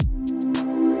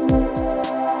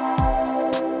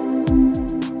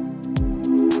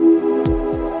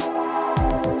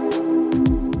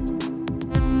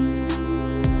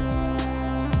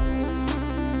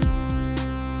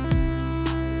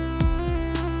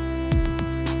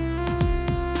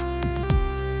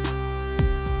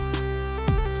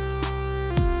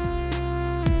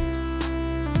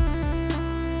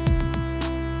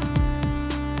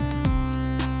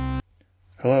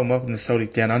and welcome to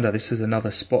Celtic Down Under. This is another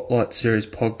Spotlight Series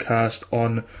podcast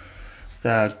on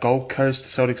the Gold Coast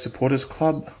Celtic Supporters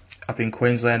Club up in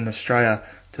Queensland and Australia.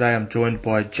 Today I'm joined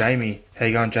by Jamie. How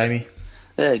you going, Jamie?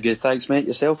 Yeah, good, thanks, mate.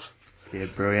 Yourself? Yeah,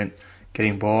 brilliant.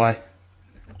 Getting by.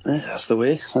 Yeah, that's the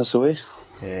way.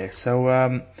 Yeah, so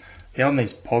on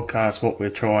these podcasts, what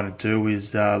we're trying to do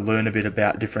is learn a bit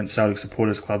about different Celtic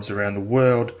Supporters Clubs around the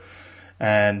world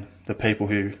and the people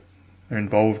who are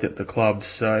involved at the club.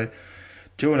 So,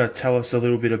 do you want to tell us a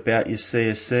little bit about your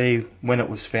CSC, when it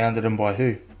was founded and by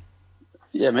who?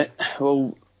 Yeah, mate.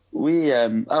 Well, we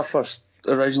I first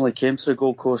originally came to the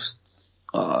Gold Coast,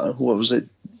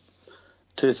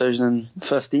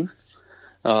 2015?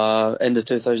 End of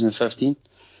 2015.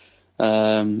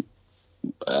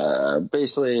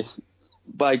 Basically,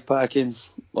 bagpacking,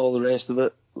 all the rest of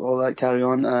it, all that carry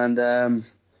on, and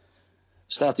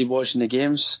started watching the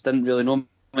games. Didn't really know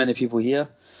many people here.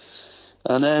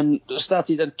 And then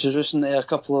started introducing to a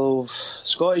couple of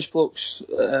Scottish blokes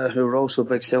who were also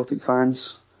big Celtic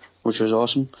fans, which was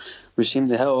awesome. We seemed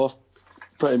to hit off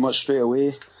pretty much straight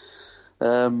away.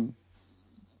 I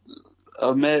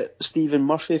met Stephen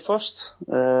Murphy first.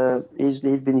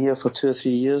 He'd been here for 2 or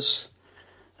 3 years.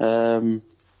 Pretty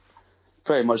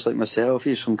much like myself.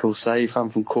 He's from Kilsyth, I'm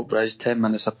from Coatbridge, 10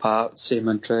 minutes apart, same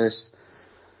interest.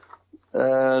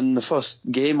 And the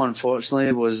first game,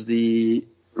 unfortunately, was the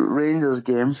Rangers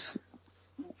game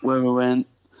when we went,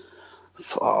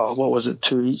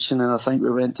 2 each, and then I think we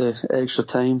went to extra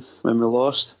time when we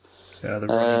lost. Yeah, the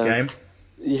running game.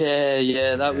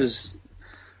 Yeah, that was.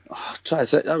 Try to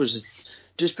think. That was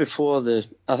just before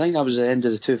I think that was the end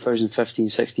of the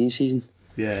 2015-16 season.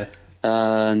 Yeah.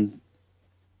 And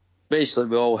basically,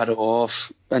 we all had it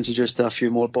off, introduced to a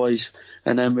few more boys,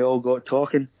 and then we all got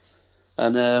talking,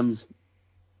 and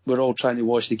we're all trying to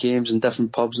watch the games in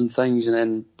different pubs and things, and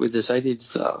then we decided,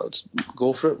 let's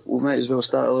go for it. We might as well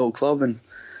start a little club and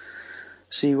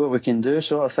see what we can do,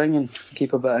 sort of thing, and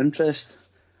keep a bit of interest.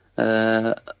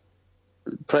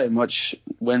 Pretty much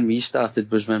when we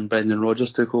started was when Brendan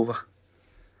Rodgers took over.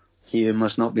 He who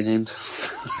must not be named.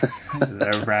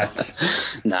 The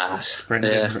Rats. Nah.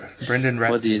 Brendan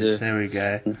Rats. What do you do? There we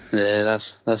go. Yeah,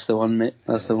 that's the one, mate.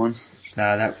 That's the one.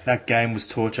 No, that game was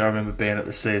torture. I remember being at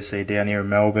the CSC down here in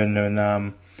Melbourne,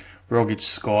 and Rogic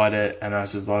skied it, and I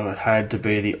was just like, it had to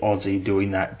be the Aussie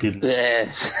doing that, didn't it?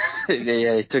 Yes.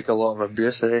 Yeah, he took a lot of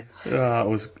abuse, eh?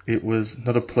 It was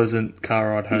not a pleasant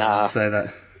car ride home, to say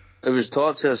that. It was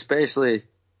torture, especially.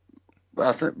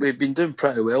 I think we'd been doing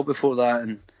pretty well before that,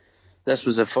 and this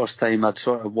was the first time I'd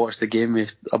sort of watched the game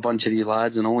with a bunch of these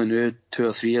lads and only knew 2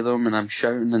 or 3 of them, and I'm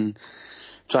shouting and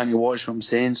trying to watch what I'm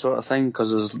saying, sort of thing,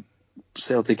 because there's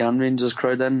Celtic and Rangers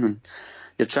crowd in, and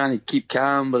you're trying to keep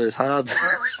calm, but it's hard.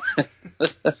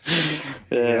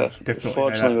 Yeah, definitely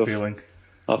know that feeling.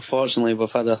 Unfortunately,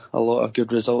 we've had a lot of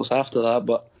good results after that,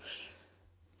 but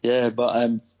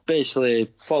basically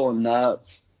following that,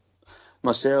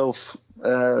 myself,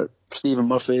 Stephen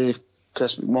Murphy,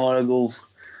 Chris McMorrigle,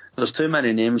 there's too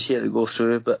many names here to go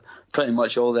through, but pretty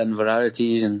much all the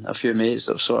varieties and a few mates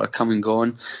that have sort of come and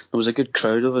gone. There was a good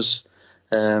crowd of us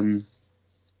that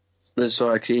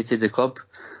sort of created the club.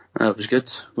 It was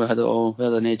good. We had it all. We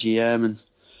had an AGM and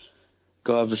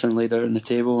got everything laid out on the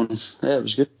table, and yeah, it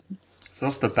was good. So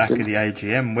off the back of the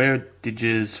AGM, where did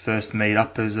you first meet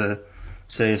up as a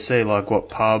CSC? Like what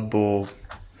pub, or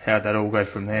how'd that all go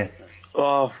from there?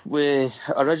 We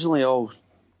originally all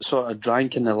sort of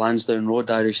drank in the Lansdowne Road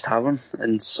Irish Tavern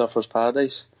in Surfers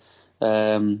Paradise.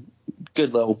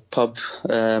 Good little pub.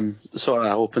 Sort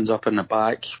of opens up in the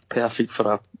back, perfect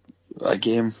for a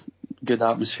game. Good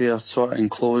atmosphere, sort of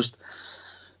enclosed,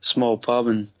 small pub,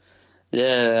 and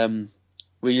I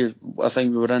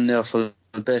think we were in there for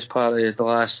the best part of the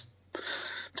last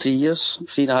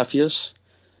 3.5 years.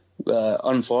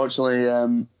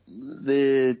 Unfortunately,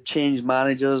 they changed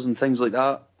managers and things like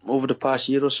that over the past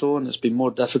year or so, and it's been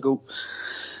more difficult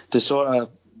to sort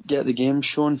of get the games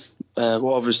shown.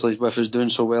 Obviously, with us doing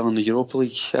so well in the Europa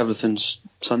League, everything's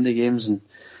Sunday games, and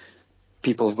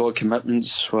people have got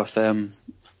commitments with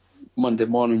Monday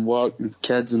morning work and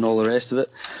kids and all the rest of it.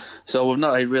 So we've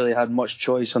not really had much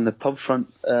choice on the pub front.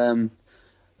 Then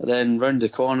round the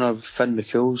corner, Finn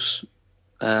McCool's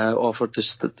offered to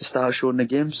start showing the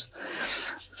games.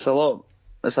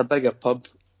 It's a bigger pub,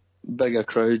 bigger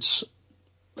crowds,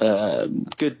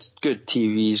 good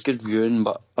TVs, good viewing,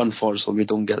 but unfortunately we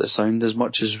don't get the sound as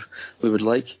much as we would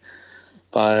like.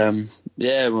 But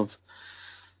we're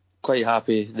quite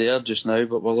happy there just now,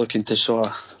 but we're looking to sort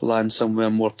of land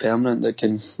somewhere more permanent that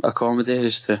can accommodate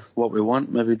us to what we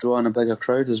want, maybe draw in a bigger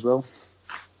crowd as well.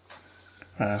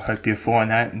 I hope you find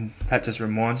that, and that just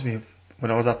reminds me of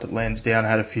when I was up at Lansdowne, I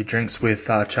had a few drinks with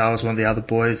Charles, one of the other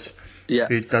boys Yeah.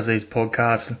 who does these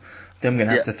podcasts. Then I'm going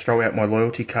to have to throw out my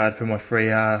loyalty card for my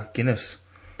free Guinness.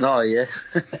 Oh, yeah.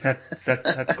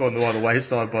 That's gone by the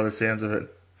wayside by the sounds of it.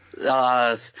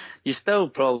 You still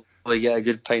probably get a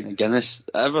good pint of Guinness.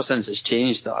 Ever since it's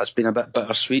changed, it's been a bit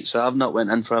bittersweet, so I've not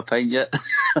went in for a pint yet.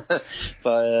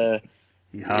 But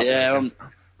it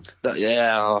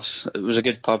was a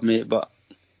good pub, mate. But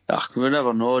we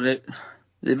never know.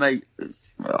 We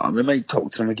might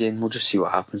talk to them again. We'll just see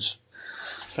what happens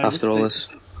after all this.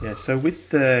 Yeah, so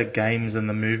with the games and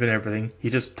the move and everything,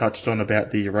 you just touched on about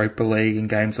the Europa League and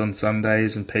games on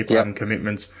Sundays and people having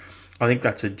commitments. I think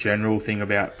that's a general thing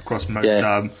about across most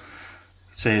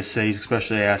CSCs,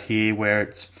 especially out here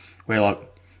where we're like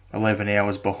 11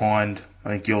 hours behind. I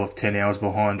think you're like 10 hours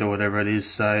behind or whatever it is.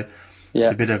 So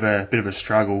it's a bit of a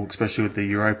struggle, especially with the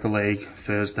Europa League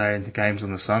Thursday and the games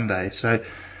on the Sunday. So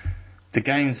the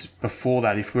games before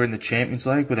that, if we're in the Champions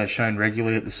League, were they shown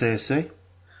regularly at the CFC?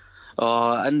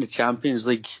 In the Champions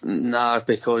League,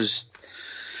 because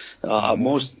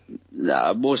most of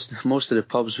the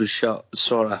pubs was shut.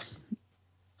 Sort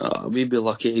of, we'd be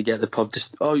lucky to get the pub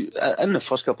in the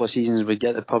first couple of seasons we'd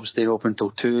get the pub staying open till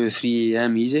 2-3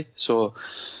 a.m. easy. So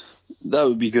that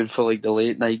would be good for like the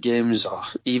late night games or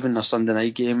even a Sunday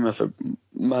night game if it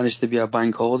managed to be a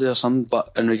bank holiday or something.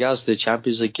 But in regards to the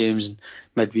Champions League games and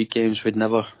midweek games, we'd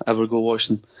never ever go watch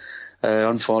them.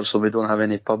 Unfortunately, we don't have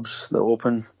any pubs that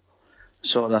open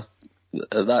sort of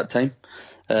at that time.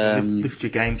 Lift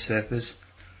your game surfers.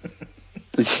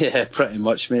 Yeah, pretty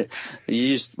much, mate.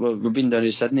 We've been down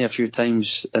to Sydney a few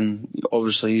times, and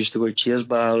obviously used to go to Cheers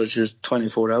Bar, which is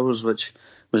 24 hours, which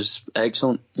was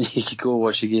excellent. You could go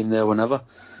watch a game there whenever.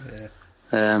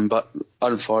 Yeah. But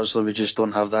unfortunately, we just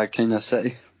don't have that kind of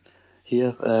city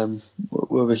here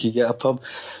where we could get a pub.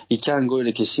 You can go to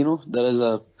the casino.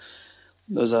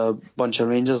 There's a bunch of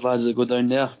Rangers lads that go down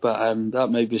there, but that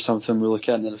might be something we look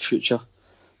at in the future.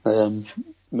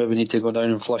 Maybe need to go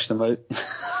down and flush them out.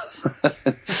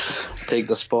 Take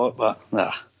the spot, but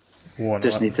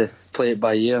just need to play it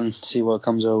by ear and see what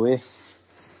comes our way.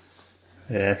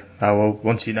 Yeah, well,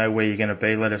 once you know where you're going to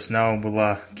be, let us know and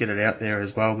we'll get it out there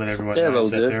as well. Let everyone know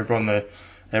that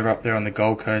they're up there on the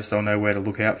Gold Coast, they'll know where to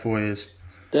look out for you.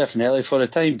 Definitely, for the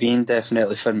time being,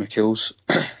 definitely Finn McCool's.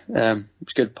 It's a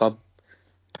good pub.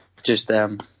 Just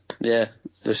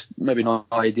maybe not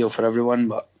ideal for everyone,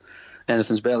 but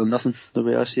anything's better than nothing, the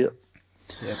way I see it.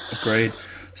 Yeah, agreed.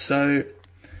 So,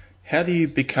 how do you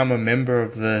become a member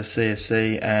of the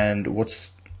CSC,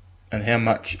 and how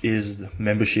much is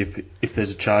membership if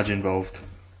there's a charge involved?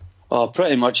 Oh,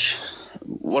 pretty much.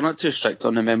 We're not too strict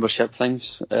on the membership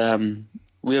things.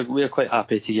 We're quite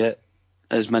happy to get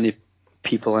as many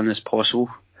people in as possible.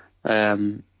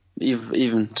 Even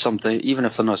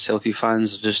if they're not Celtic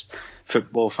fans, or just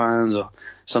football fans, or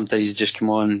sometimes you just come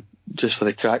on just for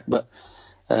the crack. But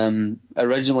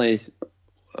originally,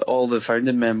 all the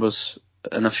founding members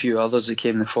and a few others that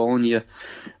came the following year,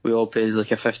 we all paid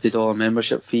like a $50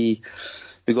 membership fee.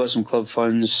 We got some club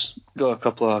funds, got a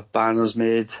couple of banners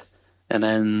made, and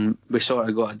then we sort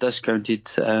of got a discounted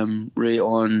rate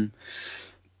on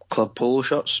club polo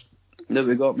shirts that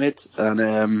we got made.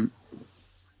 And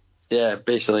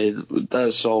basically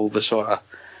that's all the sort of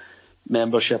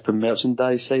membership and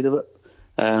merchandise side of it.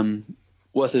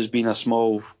 With us being a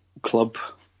small club,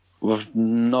 we've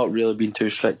not really been too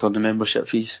strict on the membership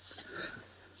fees.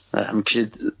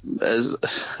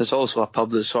 It's also a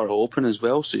pub that's sort of open as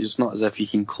well, so it's not as if you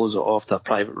can close it off to a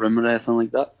private room or anything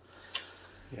like that.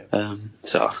 Yeah.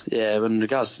 In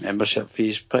regards to membership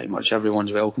fees, pretty much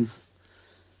everyone's welcome.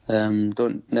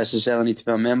 Don't necessarily need to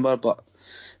be a member, but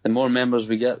the more members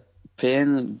we get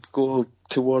paying go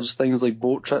towards things like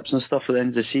boat trips and stuff at the end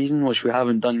of the season, which we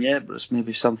haven't done yet, but it's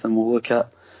maybe something we'll look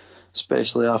at,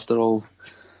 especially after all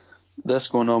this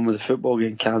going on with the football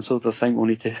getting cancelled. I think we'll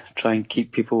need to try and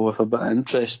keep people with a bit of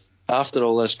interest after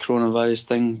all this coronavirus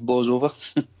thing blows over.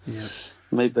 Yeah.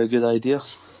 Might be a good idea.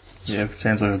 Yeah,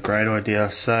 sounds like a great idea.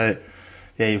 So,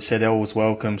 yeah, you've said always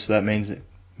welcome, so that means that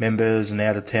members and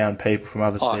out-of-town people from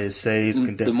other CSCs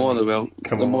can definitely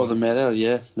the more the merrier,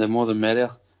 yeah. The more the merrier.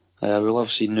 We love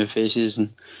seeing new faces,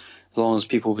 and as long as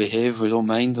people behave, we don't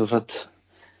mind.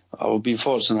 We've been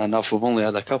fortunate enough, we've only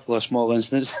had a couple of small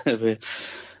incidents with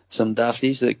some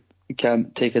dafties that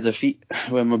can't take a defeat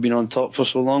when we've been on top for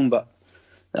so long, but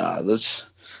there's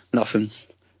nothing,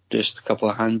 just a couple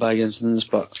of handbag incidents,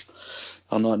 but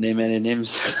I'll not name any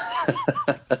names.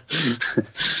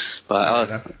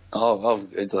 But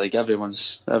like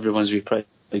everyone's been pretty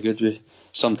good. We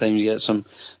sometimes get some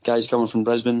guys coming from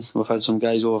Brisbane. We've had some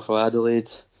guys over from Adelaide.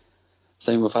 I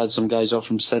think we've had some guys off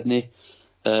from Sydney.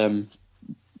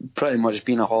 pretty much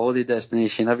being a holiday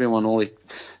destination. Everyone only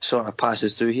sort of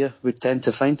passes through here, we tend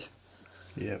to find.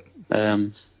 Yeah.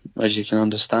 As you can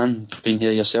understand, being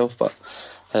here yourself, but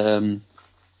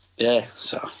yeah,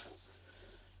 so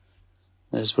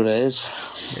that's what it is.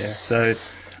 Yeah, so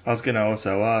I was going to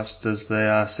also ask, does the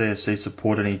CSC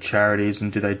support any charities,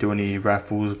 and do they do any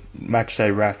raffles, match day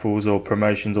raffles or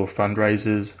promotions or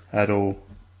fundraisers at all?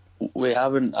 We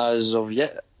haven't as of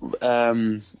yet.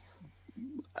 At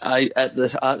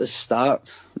the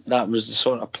start, that was the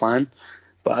sort of plan,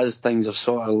 but as things have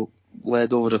sort of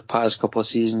led over the past couple of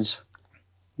seasons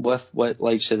with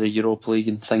likes of the Europa League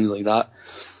and things like that,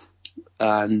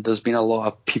 and there's been a lot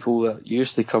of people that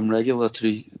used to come regular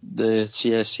to the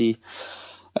CSC,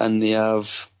 and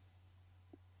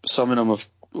some of them have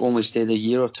only stayed a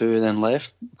year or two and then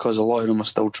left, because a lot of them are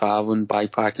still travelling,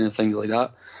 bikepacking and things like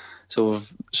that. So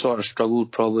we've sort of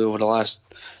struggled probably over the last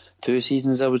 2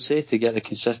 seasons, I would say, to get the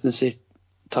consistency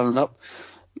turning up.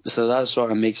 So that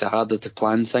sort of makes it harder to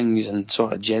plan things and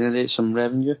sort of generate some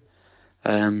revenue,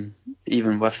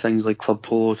 even with things like club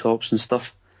polo tops and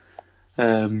stuff.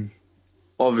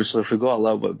 Obviously, if we got a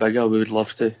little bit bigger, we would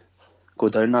love to go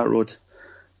down that road.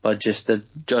 But just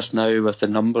now with the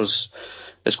numbers,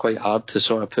 it's quite hard to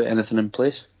sort of put anything in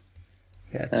place.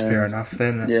 Yeah, it's fair enough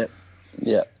then.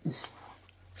 Yeah.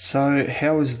 So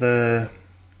how is the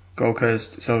Gold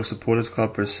Coast Celtic Supporters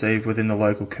Club received within the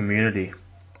local community?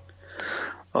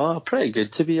 Oh, pretty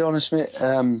good, to be honest, mate.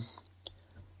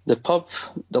 The pub,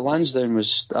 the Lansdowne,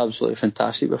 was absolutely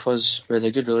fantastic with us. We had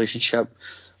a good relationship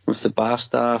with the bar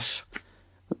staff.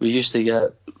 We used to get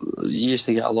a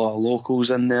lot of locals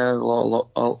in there, a lot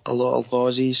of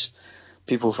Aussies,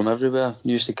 people from everywhere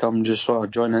used to come and just sort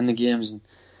of join in the games. And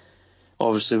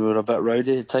obviously we were a bit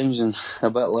rowdy at times and a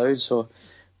bit loud, so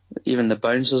even the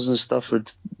bouncers and stuff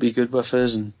would be good with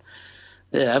us. And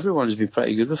yeah, everyone's been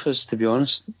pretty good with us, to be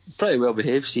honest. Pretty well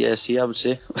behaved CSC, I would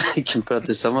say, compared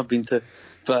to some I've been to.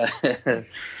 But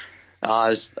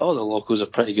all the locals are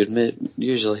pretty good, mate.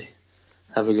 Usually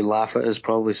have a good laugh at us,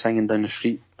 probably singing down the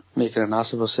street, making an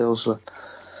ass of ourselves. But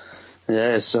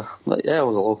yeah, so all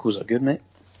the locals are good, mate.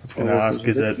 I was going to ask,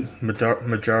 is it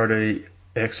majority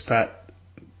expat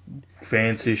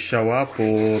fans who show up,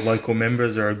 or local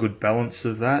members, are a good balance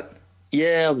of that?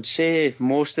 Yeah, I would say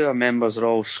most of our members are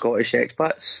all Scottish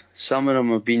expats. Some of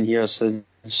them have been here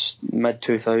since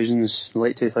mid-2000s,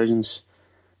 late 2000s,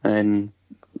 and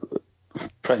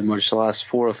pretty much the last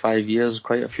 4 or 5 years,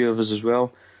 quite a few of us as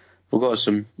well. We've got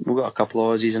a couple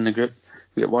of Aussies in the group.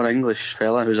 We've got one English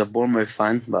fella who's a Bournemouth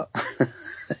fan, but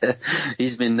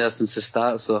he's been there since the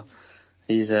start, so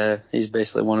he's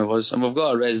basically one of us. And we've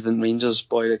got a resident Rangers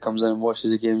boy that comes in and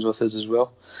watches the games with us as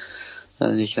well.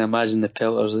 And you can imagine the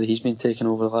pelters that he's been taking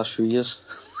over the last few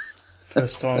years.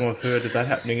 First time I've heard of that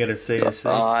happening at a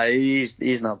CSC.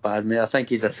 He's not bad, mate. I think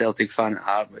he's a Celtic fan at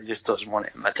heart, but he just doesn't want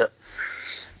to admit it.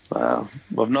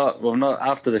 We've not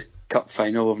after the cup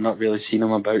final, we've not really seen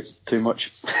him about too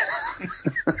much.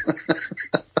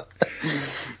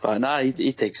 But nah,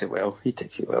 he takes it well. We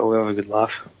have a good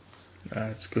laugh.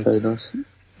 That's good. So he does.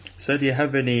 So do you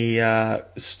have any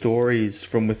stories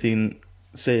from within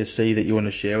CSC that you want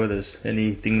to share with us?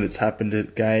 Anything that's happened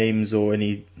at games, or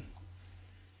anything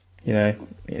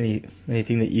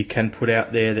that you can put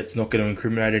out there that's not going to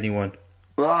incriminate anyone?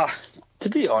 To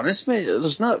be honest, mate,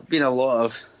 there's not been a lot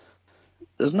of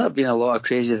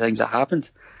crazy things that happened.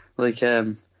 Like,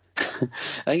 I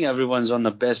think everyone's on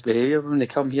their best behaviour when they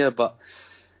come here, but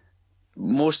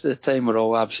most of the time we're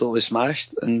all absolutely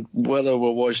smashed, and whether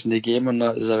we're watching the game or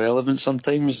not is irrelevant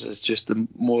sometimes. It's just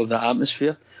more the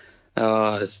atmosphere.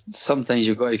 Sometimes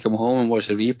you've got to come home and watch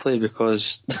a replay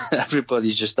because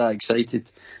everybody's just that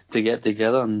excited to get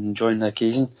together and join the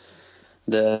occasion.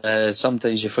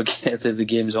 Sometimes you forget that the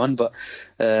game's on, but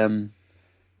to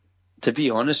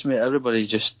be honest, mate, everybody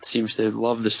just seems to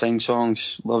love the sing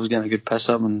songs, loves getting a good piss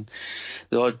up, and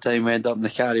the odd time we end up in the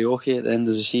karaoke at the end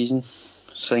of the season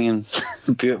singing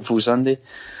Beautiful Sunday,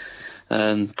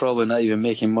 and probably not even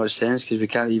making much sense because we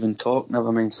can't even talk,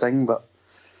 never mind sing. But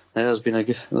there's been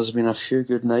a few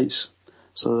good nights.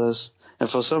 So there's, and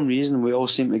for some reason we all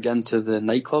seem to get into the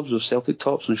nightclubs with Celtic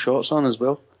tops and shorts on as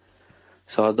well.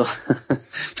 So I don't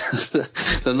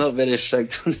they're not very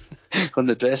strict on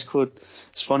the dress code.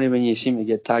 It's funny when you seem to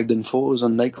get tagged in photos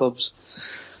on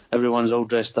nightclubs. Everyone's all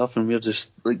dressed up and we're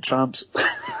just like tramps.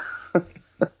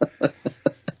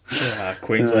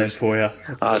 Queensland for you.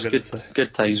 It's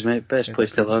good times, mate. Best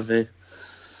place to live, eh?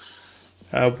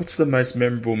 What's the most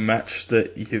memorable match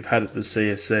that you've had at the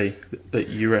CSC that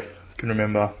you can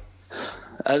remember?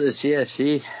 At the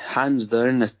CSC, hands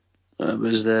down, it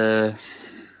was the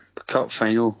cup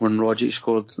final when Rogic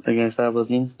scored against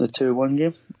Aberdeen, the 2-1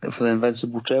 game for the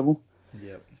Invincible treble.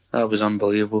 Yep. That was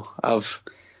unbelievable. I've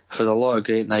had a lot of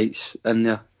great nights in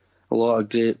there, a lot of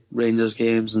great Rangers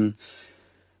games and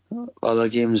other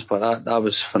games, but that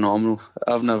was phenomenal.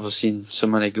 I've never seen so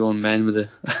many grown men with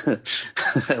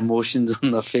the emotions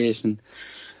on their face, and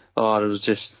it was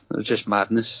just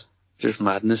madness,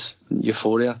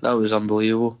 euphoria. That was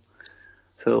unbelievable.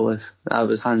 So that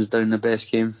was hands down the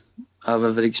best game I've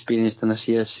ever experienced in a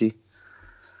CSC.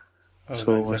 I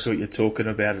know exactly what you're talking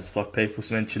about. It's like people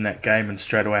mention that game and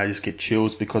straight away I just get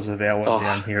chills because of our one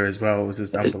down here as well. It was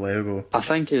just unbelievable. I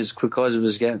think it's because it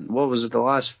was getting, what was it,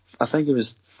 I think it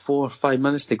was 4 or 5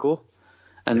 minutes to go.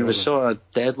 And it was sort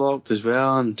of deadlocked as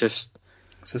well, and just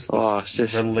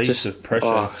release of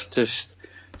pressure.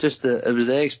 It was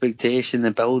the expectation,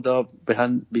 the build up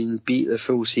behind being beat the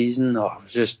full season. It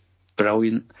was just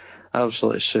brilliant.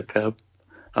 Absolutely superb.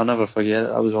 I'll never forget it.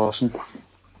 That was awesome.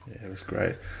 Yeah, it was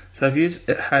great. So have you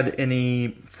had any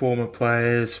former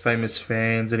players, famous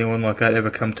fans, anyone like that ever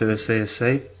come to the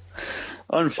CSC?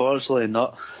 Unfortunately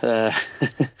not.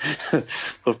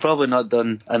 We've probably not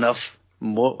done enough,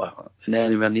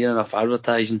 anywhere near enough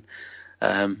advertising.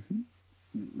 We'd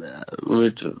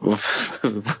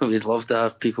love to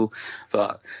have people,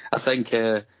 but I think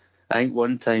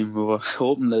one time we were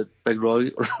hoping that Big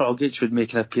Rogic would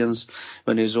make an appearance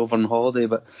when he was over on holiday,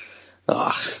 but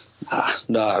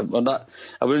no, we're not.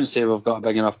 I wouldn't say we've got a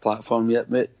big enough platform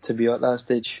yet, mate, to be at that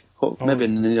stage. Maybe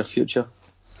in the near future.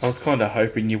 I was kind of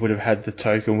hoping you would have had the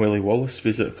token Willie Wallace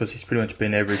visit, because he's pretty much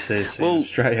been every CSC in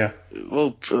Australia.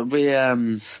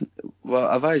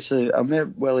 I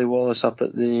met Willie Wallace up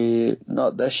at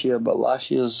not this year, but last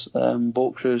year's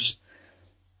boat cruise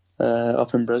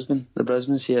up in Brisbane, the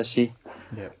Brisbane CSC.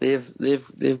 Yeah.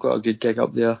 They've got a good gig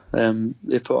up there.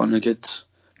 They put on a good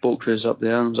boat cruise up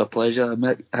there, and it was a pleasure. I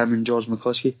met him and George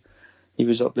McCluskey. He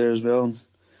was up there as well, and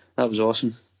that was awesome.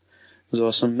 It was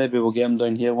awesome. Maybe we'll get him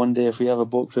down here one day if we have a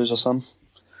boat cruise or something.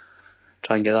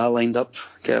 Try and get that lined up.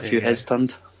 Get a few heads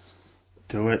turned.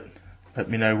 Do it. Let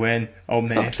me know when. I'm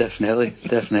there. Oh,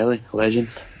 definitely.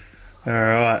 Legend.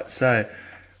 Alright, so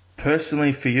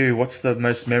personally for you, what's the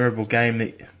most memorable game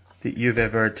that you've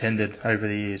ever attended over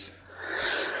the years?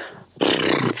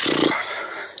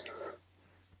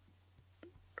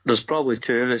 There's probably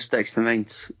two that sticks to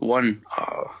mind. One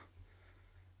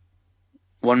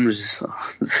was the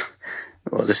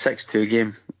 6-2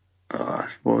 game.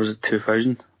 What was it,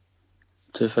 2000?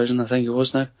 2000, I think it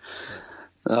was now.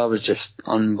 That was just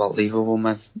unbelievable,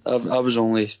 man. I was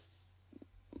only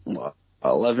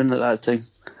 11 at that time.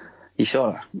 You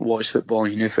sort of watched football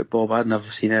and you knew football, but I'd never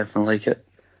seen anything like it.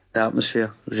 The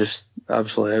atmosphere was just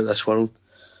absolutely out of this world.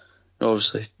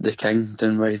 Obviously, the King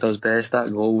doing what he does best.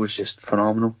 That goal was just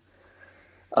phenomenal.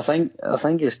 I think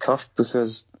it's tough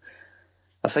because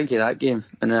I think of that game,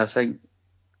 and then I think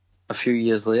a few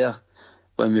years later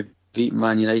when we beat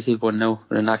Man United 1-0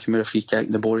 with a Nakamura free kick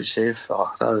and the Boric save.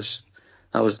 That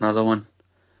was another one.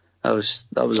 That was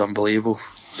unbelievable.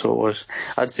 So it was.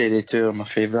 I'd say they two are my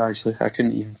favourite actually. I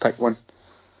couldn't even pick one.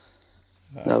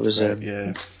 That was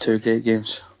two great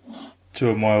games. Two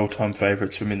of my all-time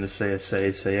favourites from in the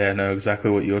CSC, so yeah, I know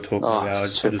exactly what you're talking about.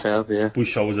 Superb, yeah.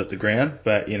 Wish I was at the ground,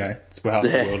 but it's half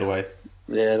the world away.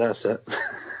 Yeah, that's it.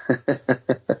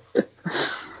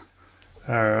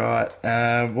 Alright,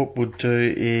 what we'll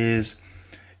do is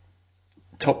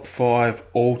top 5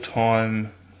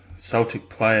 all-time Celtic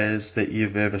players that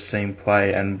you've ever seen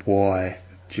play and why.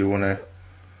 Do you want to,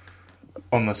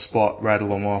 on the spot, rattle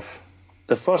them off?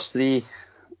 The first 3,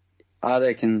 I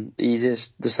reckon,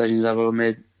 easiest decisions I've ever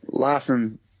made.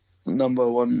 Larsson, number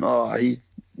 1.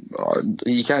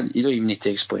 You don't even need to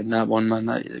explain that one, man.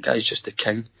 The guy's just a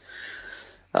king.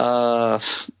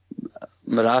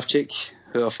 Moravcik,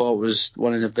 who I thought was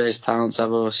one of the best talents I've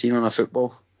ever seen on a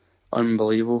football.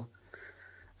 Unbelievable.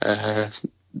 My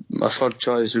third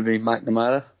choice would be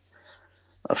McNamara.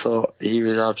 I thought he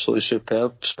was absolutely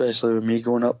superb, especially with me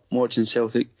growing up watching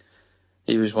Celtic.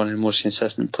 He was one of the most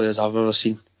consistent players I've ever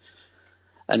seen.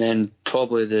 And then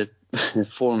probably the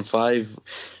 4 and 5,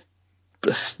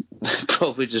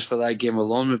 probably just for that game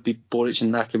alone, would be Boric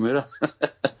and Nakamura.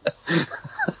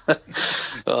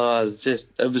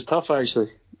 It was tough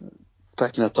actually,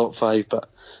 picking a top 5, but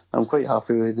I'm quite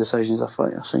happy with the decisions. I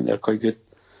think they're quite good,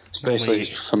 especially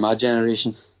for my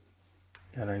generation.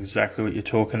 I know exactly what you're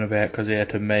talking about, because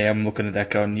to me, I'm looking at that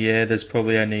going, there's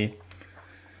probably only,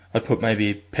 I'd put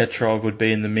maybe Petrov would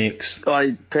be in the mix.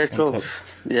 Petrov,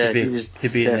 he'd be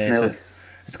definitely in there. So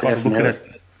it's kind of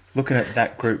looking at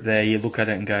that group there. You look at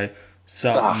it and go,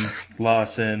 Sutton,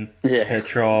 Larsson,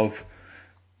 Petrov.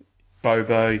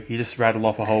 Bobo. You just rattle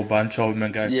off a whole bunch of them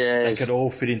and go, Yes. they could all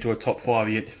fit into a top 5.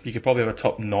 You could probably have a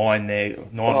top 9 there,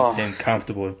 9 or 10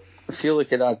 comfortably. If you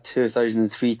look at that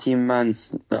 2003 team, man,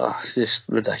 it's just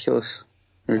ridiculous.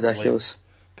 Ridiculous.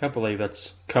 Can't believe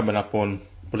that's coming up on,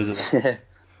 what is it, Yeah.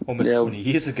 almost 20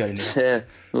 years ago now. Yeah,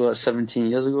 well, 17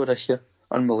 years ago this year.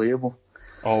 Unbelievable.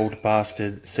 Old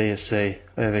bastard CSC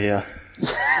over here.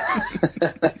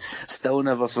 Still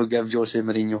never forgive Jose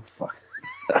Mourinho. Fuck.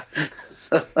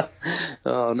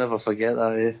 I'll never forget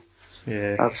that.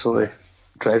 Yeah. Absolutely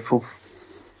dreadful.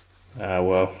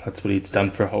 Well, that's what he's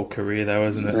done for a whole career, though,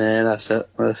 isn't it? Yeah, that's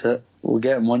it. We'll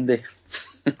get him one day.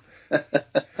 I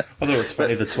thought it was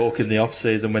funny the talk in the off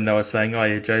season when they were saying, "Oh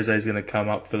yeah, Jose's going to come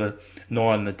up for the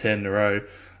 9 and the 10 in a row,"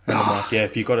 and I'm like, "Yeah,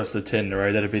 if you got us the 10 in a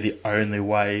row, that'd be the only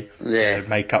way to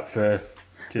make up for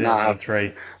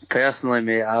 2003." Personally,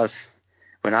 mate,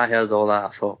 when I heard all that, I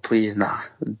thought, please,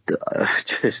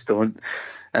 just don't.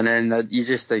 And then you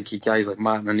just think of guys like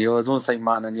Martin O'Neill. I don't think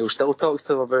Martin O'Neill still talks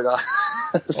to him about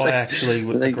that. I actually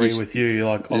would agree with you.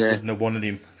 I wouldn't have wanted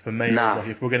him. For me,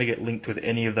 if we're going to get linked with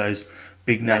any of those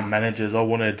big name managers, I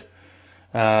wanted.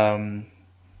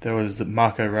 There was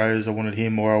Marco Rose. I wanted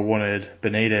him, or I wanted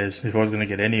Benitez. If I was going to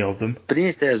get any of them,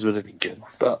 Benitez would have been good.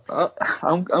 But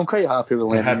I'm quite happy with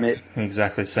Lennon, mate.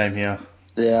 Exactly, same here.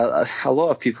 Yeah, a lot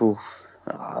of people.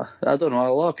 I don't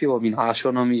know. A lot of people have been harsh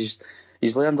on him.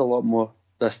 He's learned a lot more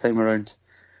this time around.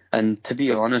 And to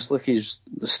be honest, look, the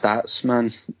stats, man,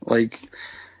 like,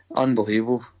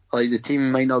 unbelievable. Like, the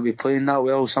team might not be playing that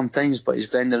well sometimes, but he's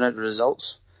grinding out the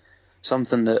results.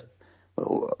 Something that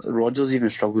Rodgers even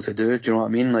struggled to do. Do you know what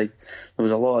I mean? Like, there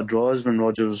was a lot of draws when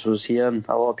Rodgers was here, and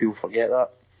a lot of people forget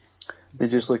that. They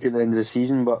just look at the end of the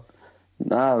season, but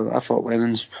I thought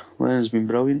Lennon's been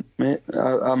brilliant, mate.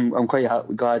 I'm quite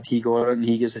glad he got it and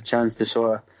he gets a chance to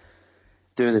sort of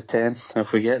do the 10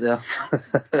 if we get there.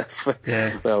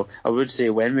 Yeah. Well, I would say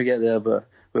when we get there, but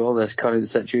with all this current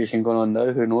situation going on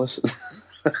now, who knows?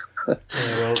 Yeah,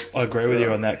 well, I agree with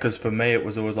you on that, because for me it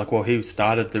was always like, well, he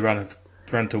started the run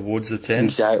towards the 10.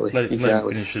 Exactly. Let him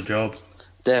finish the job.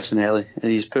 Definitely. And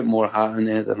he's put more heart in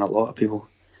there than a lot of people.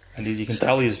 And you can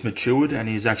tell he's matured, and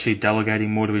he's actually delegating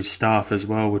more to his staff as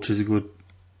well, which is good.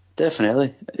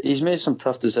 Definitely. He's made some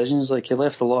tough decisions. Like, he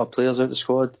left a lot of players out the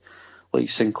squad. Like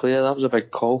Sinclair, that was a big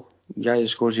call. The guy who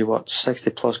scores you,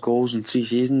 60 plus goals in 3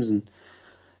 seasons, and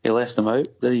he left them out.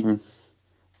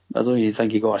 I don't even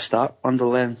think he got a start under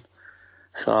Len.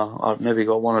 So, or maybe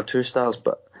got 1 or 2 stars,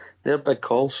 but they're big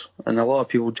calls, and a lot of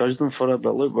people judged them for it,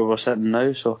 but look where we're sitting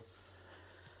now, so...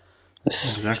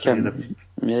 Exactly.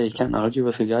 You can't argue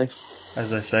with the guy. As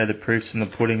they say, the proof's in the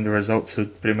pudding, the results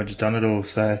have pretty much done it all,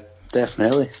 so...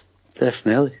 Definitely.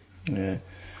 Yeah.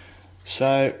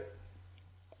 So,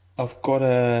 I've got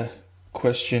a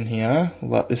question here.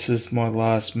 This is my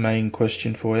last main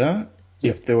question for you.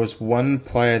 If there was one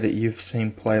player that you've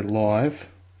seen play live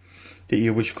that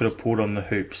you wish could have pulled on the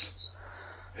hoops,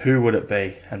 who would it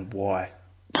be and why?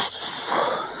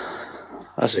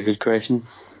 That's a good question.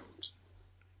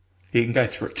 You can go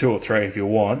through 2 or 3 if you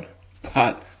want,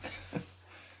 but...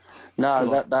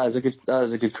 No, that is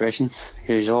a good question,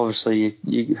 because obviously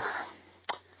you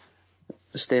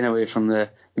staying away from the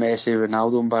Messi,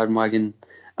 Ronaldo bandwagon.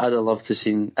 I'd have loved to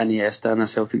seen Iniesta in a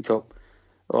Celtic top.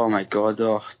 Oh my God,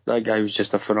 that guy was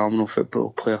just a phenomenal football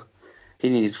player. He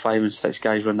needed 5 and 6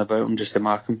 guys running about him just to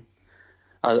mark him.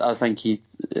 I think he'd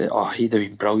have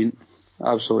been brilliant,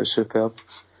 absolutely superb.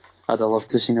 I'd have loved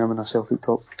to seen him in a Celtic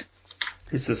top.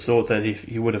 It's the sort that if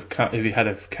he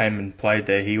had came and played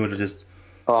there, he would have just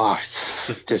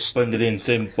blended in,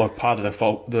 seemed like part of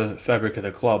the fabric of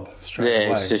the club straight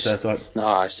away. It's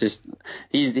just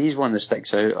he's one that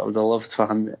sticks out. I would have loved for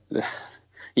him.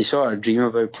 You sort of dream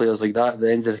about players like that at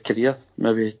the end of the career,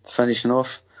 maybe finishing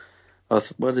off.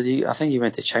 Where did he? I think he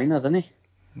went to China, didn't he?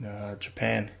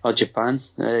 Japan. Oh, Japan.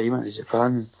 He went to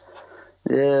Japan.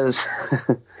 Yeah.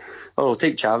 We'll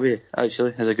take Xavi,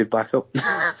 actually, as a good backup.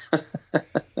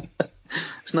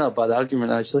 It's not a bad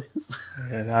argument, actually.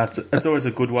 Yeah, it's always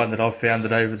a good one that I've found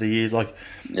that over the years. Like,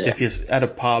 if you're at a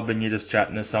pub and you're just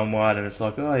chatting to someone and it's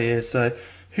like, oh yeah, so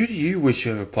who do you wish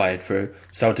you ever played for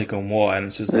Celtic and why? And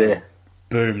it's just like,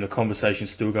 boom, the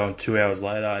conversation's still going 2 hours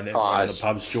later, and everyone in the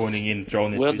pub's joining in,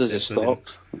 throwing their Where does it stop?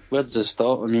 Where does it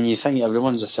stop? I mean, you think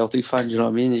everyone's a Celtic fan, you know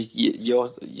what I mean?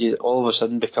 You all of a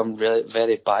sudden become really,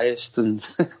 very biased, and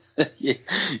you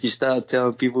start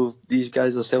telling people these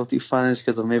guys are Celtic fans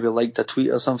because they maybe liked a tweet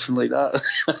or something like that.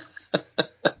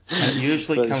 It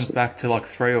usually comes back to like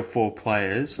 3 or 4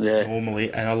 players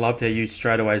normally, and I loved how you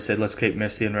straight away said let's keep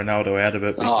Messi and Ronaldo out of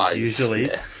it, because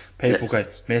usually people go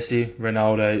Messi,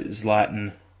 Ronaldo,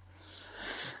 Zlatan,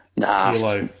 Nah.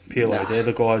 Pirlo, Nah. they're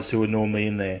the guys who are normally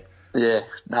in there. Yeah.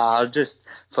 Nah. Just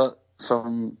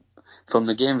from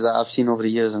the games that I've seen over the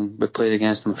years, and we played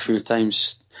against them a few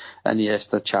times.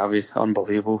 Iniesta, Xavi,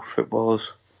 unbelievable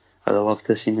footballers. I'd have loved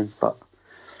to see them, but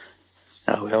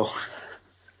oh well.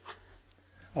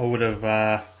 I would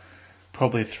have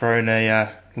probably thrown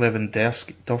a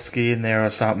Lewandowski in there or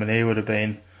something. He would have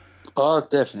been. Oh,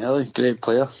 definitely. Great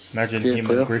player. Imagine Great him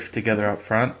player. and Griff together up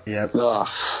front. Yep.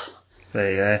 Oh.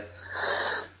 There you go.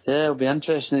 Yeah, it'll be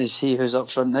interesting to see who's up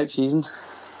front next season,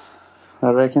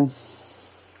 I reckon.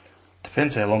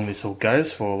 Depends how long this all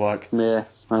goes for. Like, Yeah,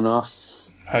 I know.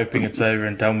 hoping it's over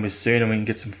and done with soon and we can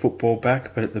get some football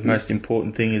back. But the most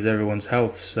important thing is everyone's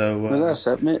health. So Well, that's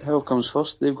it, mate. Health comes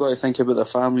first. They've got to think about their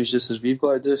families just as we've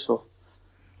got to do. So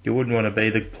you wouldn't want to be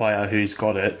the player who's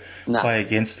got it, play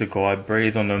against the guy,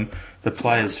 breathe on them. The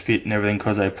player's fit and everything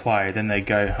because they play. Then they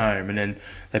go home and then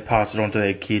they pass it on to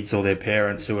their kids or their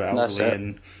parents who are elderly,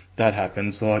 and that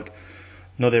happens. Like,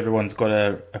 not everyone's got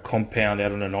a compound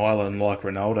out on an island like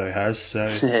Ronaldo has. So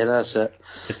yeah, that's it.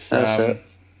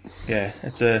 Yeah,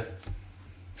 it's a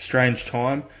strange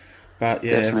time, but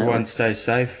yeah, Definitely. Everyone stay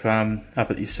safe up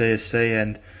at your CSC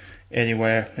and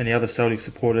anywhere, any other Celtic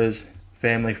supporters,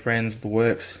 family, friends, the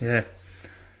works. Yeah,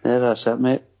 that's it,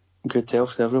 mate. Good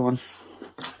health to everyone.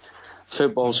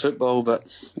 Football's football,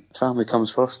 but family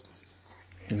comes first.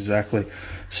 Exactly.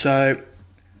 So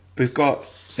we've got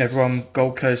everyone,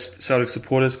 Gold Coast Celtic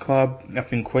Supporters Club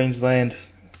up in Queensland.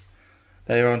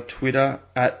 They are on Twitter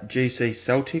at GC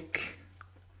Celtic.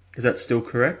 Is that still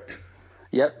correct?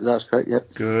 Yep, that's correct,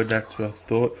 yep. Good, that's what I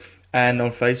thought. And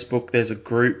on Facebook, there's a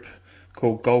group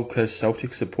called Gold Coast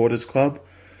Celtic Supporters Club.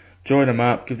 Join them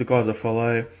up, give the guys a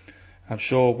follow. I'm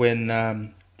sure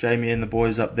when Jamie and the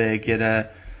boys up there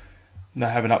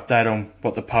have an update on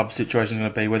what the pub situation is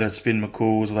going to be, whether it's Finn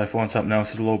McCool's or they find something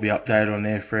else, it'll all be updated on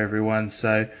there for everyone.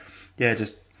 So, yeah,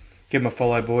 just give them a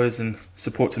follow, boys, and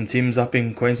support some Tims up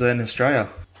in Queensland and Australia.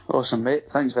 Awesome, mate.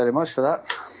 Thanks very much for that.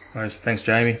 Thanks,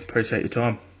 Jamie. Appreciate your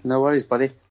time. No worries, buddy.